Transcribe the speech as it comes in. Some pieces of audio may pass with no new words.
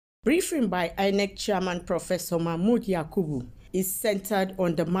Briefing by INEC Chairman Professor Mahmood Yakubu is centered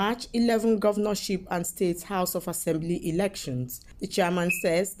on the March 11 governorship and State House of Assembly elections. The chairman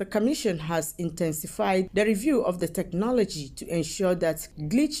says the commission has intensified the review of the technology to ensure that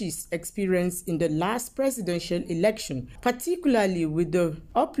glitches experienced in the last presidential election, particularly with the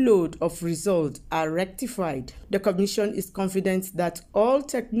upload of results, are rectified. The commission is confident that all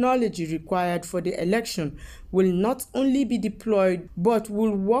technology required for the election will not only be deployed but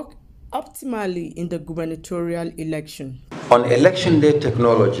will work optimally in the gubernatorial election. On election day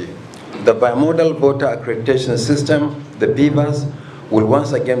technology, the bimodal voter accreditation system, the BVAS, will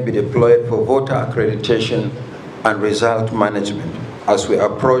once again be deployed for voter accreditation and result management as we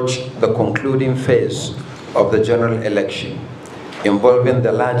approach the concluding phase of the general election, involving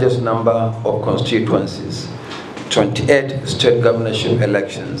the largest number of constituencies, 28 state governorship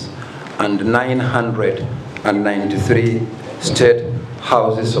elections, and 993 state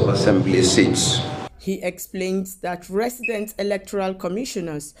houses of assembly seats. He explains that resident electoral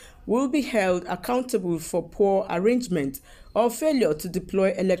commissioners will be held accountable for poor arrangement or failure to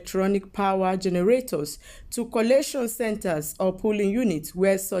deploy electronic power generators to collation centers or polling units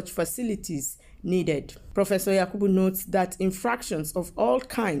where such facilities needed. Professor Yakubu notes that infractions of all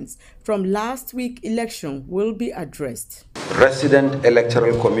kinds from last week's election will be addressed. Resident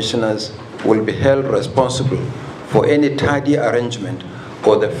electoral commissioners will be held responsible for any tardy arrangement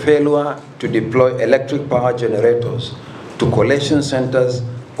or the failure to deploy electric power generators to collation centers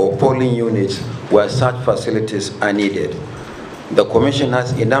or polling units where such facilities are needed. The Commission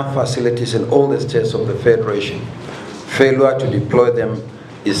has enough facilities in all the states of the Federation. Failure to deploy them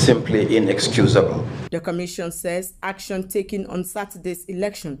is simply inexcusable. The Commission says action taken on Saturday's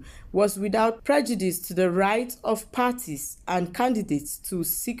election was without prejudice to the right of parties and candidates to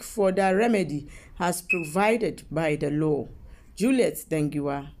seek further remedy as provided by the law. Juliet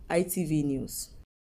Dangiwa, ITV News.